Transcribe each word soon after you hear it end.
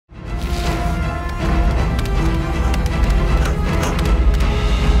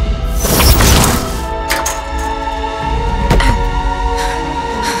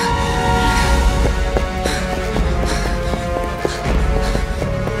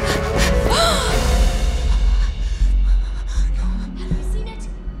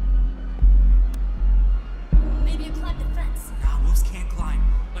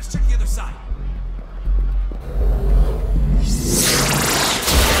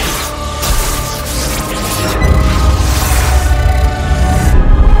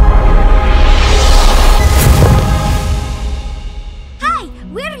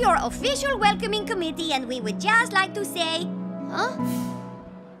welcoming committee, and we would just like to say... Huh?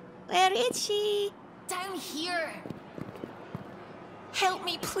 Where is she? Down here. Help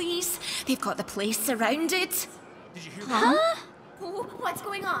me, please. They've got the place surrounded. Did you hear Huh? that? Oh, what's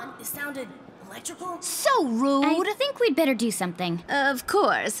going on? It sounded electrical. So rude. I think we'd better do something. Of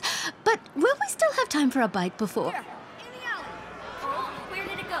course. But will we still have time for a bite before? Oh, where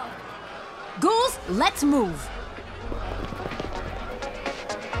did it go? Ghouls, let's move.